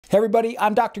Hey everybody,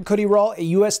 I'm Dr. Cody Rall, a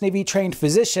US Navy trained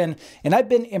physician, and I've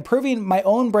been improving my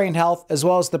own brain health as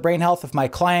well as the brain health of my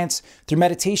clients through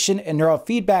meditation and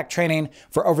neurofeedback training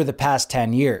for over the past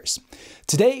 10 years.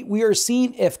 Today, we are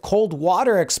seeing if cold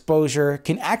water exposure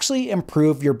can actually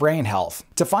improve your brain health.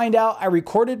 To find out, I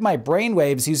recorded my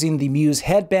brainwaves using the Muse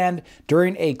headband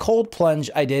during a cold plunge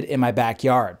I did in my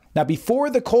backyard. Now, before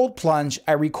the cold plunge,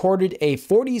 I recorded a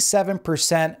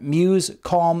 47% Muse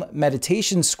Calm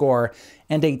meditation score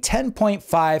and a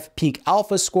 10.5 peak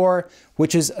alpha score,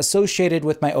 which is associated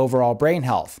with my overall brain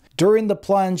health. During the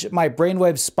plunge, my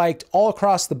brainwaves spiked all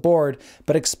across the board,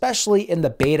 but especially in the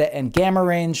beta and gamma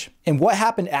range. And what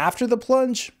happened after the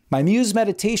plunge? My Muse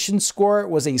meditation score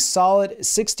was a solid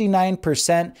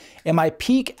 69%, and my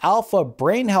peak alpha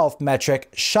brain health metric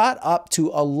shot up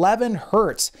to 11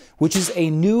 hertz, which is a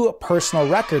new personal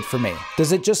record for me.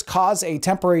 Does it just cause a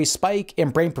temporary spike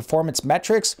in brain performance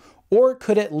metrics, or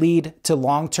could it lead to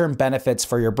long-term benefits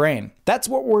for your brain? That's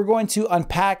what we're going to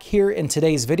unpack here in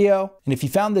today's video. And if you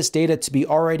found this data to be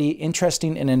already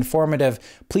interesting and informative,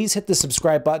 please hit the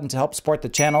subscribe button to help support the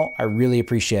channel. I really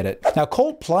appreciate it. Now,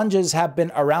 cold plunges have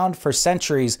been around for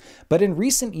centuries, but in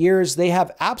recent years, they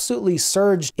have absolutely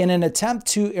surged in an attempt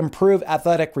to improve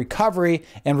athletic recovery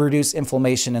and reduce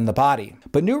inflammation in the body.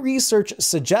 But new research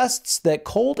suggests that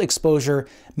cold exposure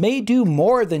may do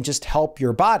more than just help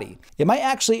your body. It might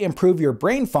actually improve your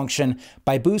brain function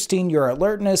by boosting your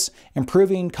alertness,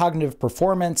 improving cognitive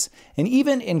performance, and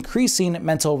even increasing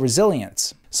mental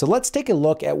resilience. So let's take a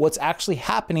look at what's actually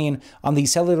happening on the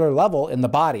cellular level in the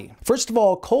body. First of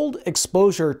all, cold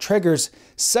exposure triggers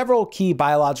several key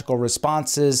biological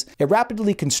responses. It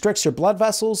rapidly constricts your blood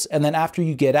vessels, and then after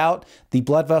you get out, the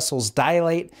blood vessels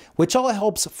dilate, which all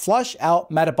helps flush out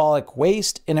metabolic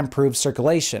waste and improve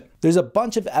circulation. There's a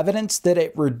bunch of evidence that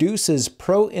it reduces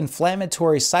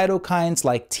pro-inflammatory cytokines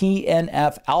like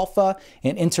TNF-alpha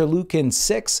and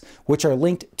interleukin-6, which are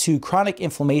linked to chronic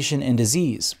inflammation and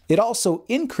disease. It also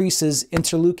increases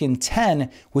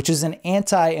interleukin-10, which is an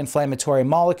anti-inflammatory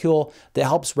molecule that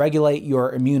helps regulate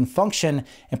your immune function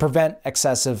and prevent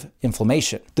excessive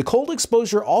inflammation. The cold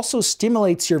exposure also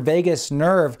stimulates your vagus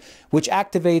nerve, which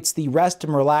activates the rest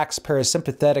and relax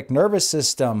parasympathetic nervous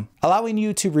system, allowing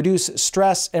you to reduce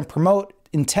stress and promote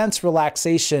intense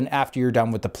relaxation after you're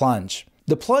done with the plunge.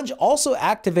 The plunge also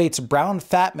activates brown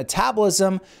fat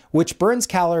metabolism, which burns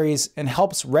calories and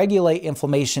helps regulate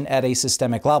inflammation at a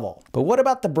systemic level. But what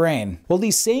about the brain? Well,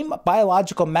 these same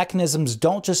biological mechanisms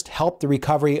don't just help the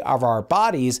recovery of our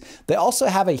bodies, they also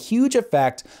have a huge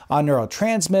effect on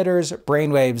neurotransmitters,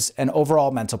 brainwaves, and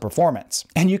overall mental performance.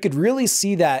 And you could really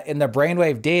see that in the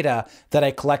brainwave data that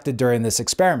I collected during this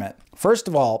experiment. First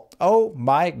of all, oh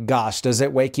my gosh, does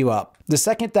it wake you up. The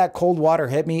second that cold water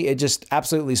hit me, it just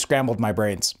absolutely scrambled my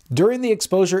brains. During the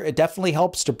exposure, it definitely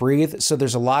helps to breathe, so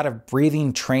there's a lot of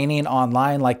breathing training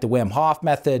online like the Wim Hof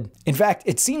method. In fact,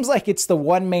 it seems like it's the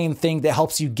one main thing that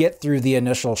helps you get through the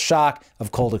initial shock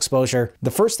of cold exposure.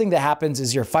 The first thing that happens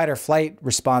is your fight or flight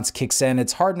response kicks in.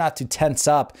 It's hard not to tense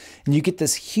up, and you get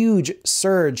this huge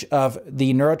surge of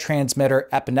the neurotransmitter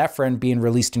epinephrine being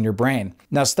released in your brain.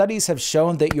 Now, studies have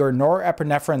shown that your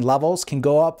norepinephrine levels can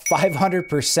go up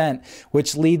 500%,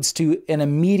 which leads to an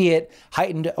immediate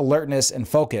heightened alertness and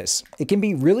focus. It can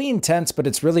be really intense, but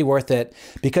it's really worth it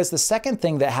because the second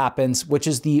thing that happens, which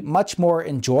is the much more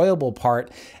enjoyable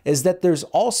part, is that there's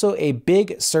also a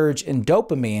big surge in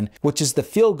dopamine, which is the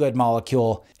feel-good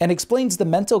molecule, and explains the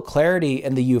mental clarity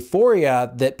and the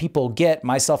euphoria that people get,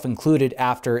 myself included,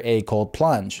 after a cold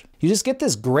plunge. You just get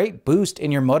this great boost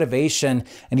in your motivation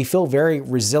and you feel very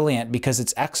resilient because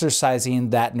it's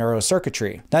exercising that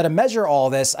neurocircuitry. Now, to measure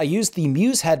all this, I used the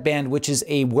Muse headband, which is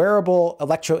a wearable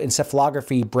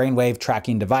electroencephalography brainwave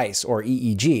tracking device, or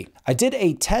EEG. I did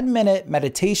a 10-minute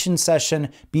meditation session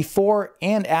before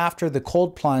and after the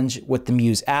cold plunge with the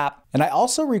Muse app. And I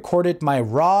also recorded my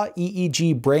raw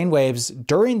EEG brainwaves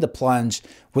during the plunge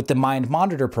with the Mind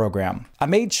Monitor program. I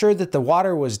made sure that the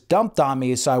water was dumped on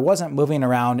me so I wasn't moving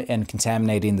around and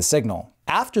contaminating the signal.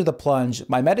 After the plunge,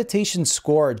 my meditation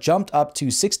score jumped up to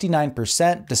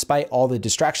 69% despite all the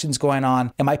distractions going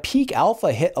on, and my peak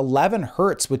alpha hit 11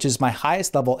 hertz, which is my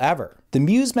highest level ever. The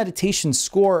Muse meditation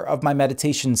score of my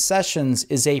meditation sessions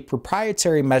is a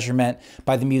proprietary measurement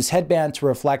by the Muse headband to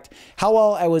reflect how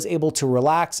well I was able to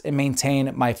relax and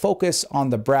maintain my focus on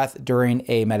the breath during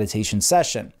a meditation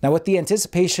session. Now, with the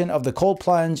anticipation of the cold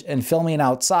plunge and filming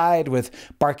outside with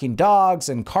barking dogs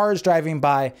and cars driving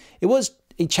by, it was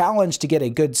a challenge to get a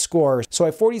good score, so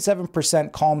a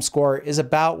 47% calm score is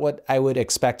about what I would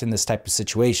expect in this type of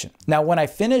situation. Now, when I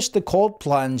finished the cold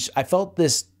plunge, I felt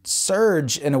this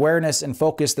surge in awareness and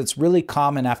focus that's really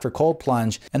common after cold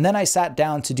plunge. And then I sat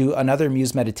down to do another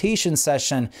Muse meditation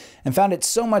session and found it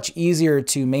so much easier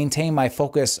to maintain my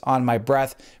focus on my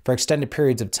breath for extended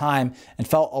periods of time and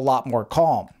felt a lot more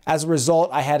calm. As a result,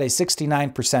 I had a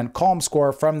 69% calm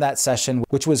score from that session,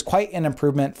 which was quite an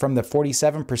improvement from the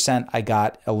 47% I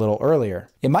got a little earlier.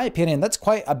 In my opinion, that's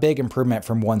quite a big improvement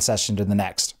from one session to the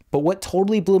next. But what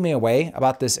totally blew me away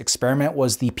about this experiment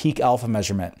was the peak alpha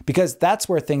measurement, because that's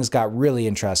where things got really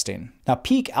interesting. Now,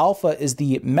 peak alpha is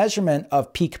the measurement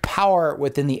of peak power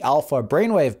within the alpha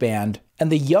brainwave band,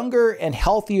 and the younger and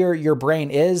healthier your brain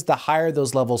is, the higher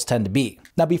those levels tend to be.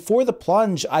 Now, before the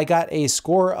plunge, I got a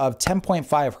score of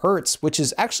 10.5 hertz, which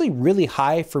is actually really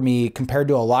high for me compared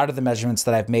to a lot of the measurements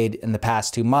that I've made in the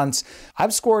past 2 months.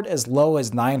 I've scored as low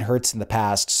as 9 hertz in the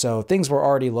past, so things were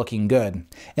already looking good.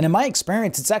 And in my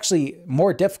experience, it's actually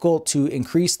more difficult to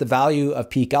increase the value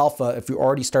of peak alpha if you're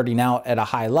already starting out at a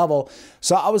high level,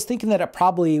 so I was thinking that it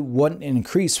probably wouldn't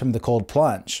increase from the cold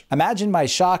plunge. Imagine my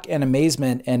shock and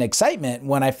amazement and excitement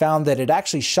when I found that it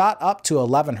actually shot up to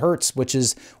 11 hertz, which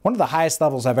is one of the highest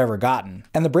levels I've ever gotten.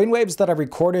 And the brainwaves that I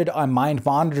recorded on Mind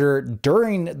Monitor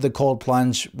during the cold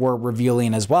plunge were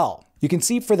revealing as well. You can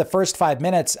see for the first 5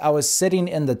 minutes, I was sitting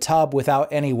in the tub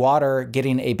without any water,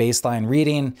 getting a baseline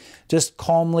reading, just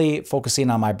calmly focusing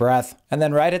on my breath. And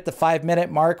then right at the 5-minute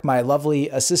mark, my lovely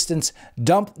assistants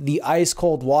dumped the ice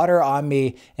cold water on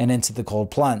me and into the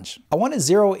cold plunge. I want to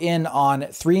zero in on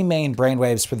 3 main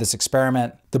brainwaves for this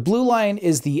experiment. The blue line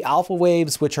is the alpha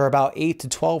waves, which are about 8 to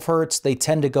 12 hertz. They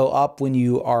tend to go up when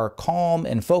you are calm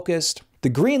and focused. The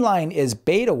green line is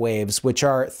beta waves, which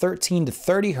are 13 to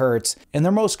 30 hertz, and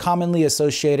they're most commonly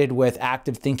associated with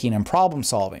active thinking and problem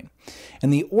solving.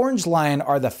 And the orange line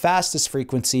are the fastest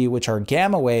frequency, which are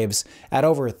gamma waves at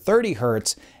over 30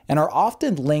 hertz, and are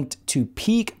often linked to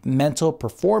peak mental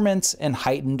performance and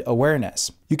heightened awareness.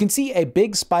 You can see a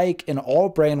big spike in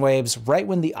all brainwaves right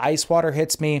when the ice water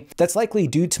hits me. That's likely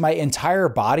due to my entire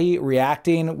body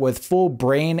reacting with full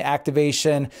brain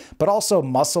activation, but also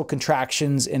muscle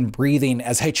contractions and breathing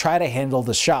as I try to handle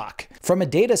the shock. From a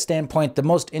data standpoint, the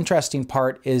most interesting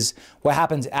part is what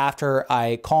happens after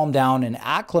I calm down and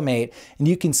acclimate, and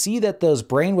you can see that those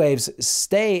brainwaves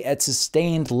stay at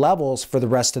sustained levels for the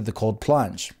rest of the cold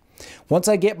plunge. Once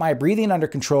I get my breathing under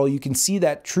control, you can see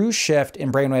that true shift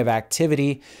in brainwave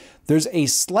activity. There's a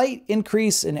slight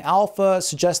increase in alpha,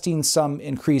 suggesting some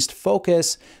increased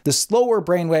focus. The slower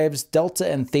brainwaves, delta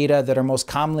and theta, that are most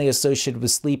commonly associated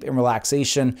with sleep and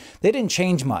relaxation, they didn't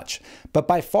change much. But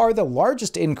by far the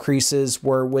largest increases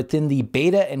were within the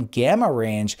beta and gamma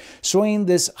range, showing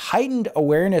this heightened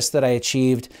awareness that I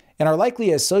achieved and are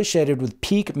likely associated with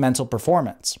peak mental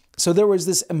performance. So there was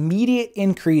this immediate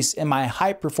increase in my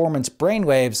high performance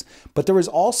brainwaves, but there was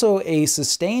also a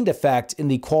sustained effect in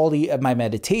the quality of my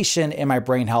meditation and my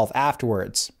brain health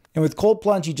afterwards. And with cold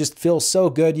plunge, you just feel so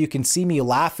good. You can see me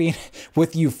laughing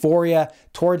with euphoria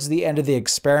towards the end of the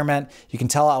experiment. You can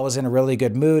tell I was in a really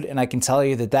good mood, and I can tell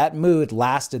you that that mood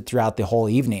lasted throughout the whole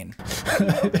evening.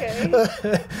 Okay.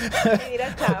 You need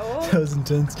a towel? That was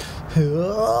intense.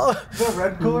 The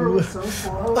red color was so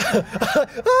slow.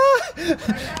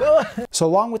 So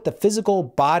along with the physical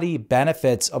body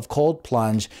benefits of cold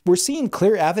plunge, we're seeing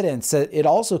clear evidence that it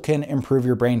also can improve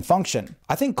your brain function.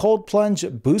 I think cold plunge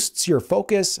boosts your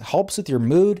focus, helps with your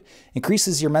mood,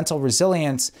 increases your mental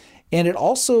resilience, and it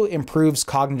also improves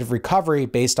cognitive recovery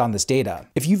based on this data.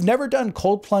 If you've never done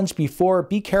cold plunge before,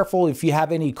 be careful if you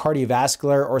have any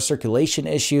cardiovascular or circulation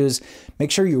issues.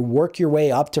 Make sure you work your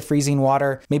way up to freezing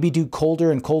water. Maybe do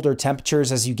colder and colder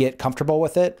temperatures as you get comfortable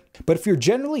with it. But if you're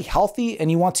generally healthy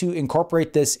and you want to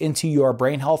incorporate this into your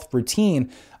brain health routine,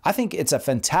 I think it's a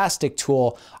fantastic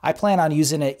tool. I plan on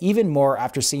using it even more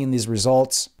after seeing these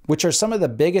results, which are some of the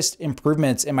biggest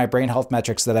improvements in my brain health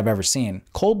metrics that I've ever seen.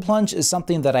 Cold plunge is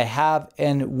something that I have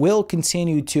and will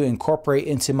continue to incorporate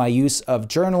into my use of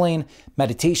journaling,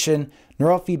 meditation,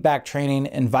 neurofeedback training,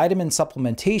 and vitamin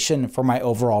supplementation for my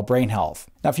overall brain health.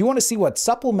 Now, if you want to see what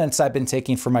supplements I've been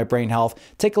taking for my brain health,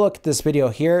 take a look at this video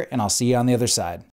here, and I'll see you on the other side.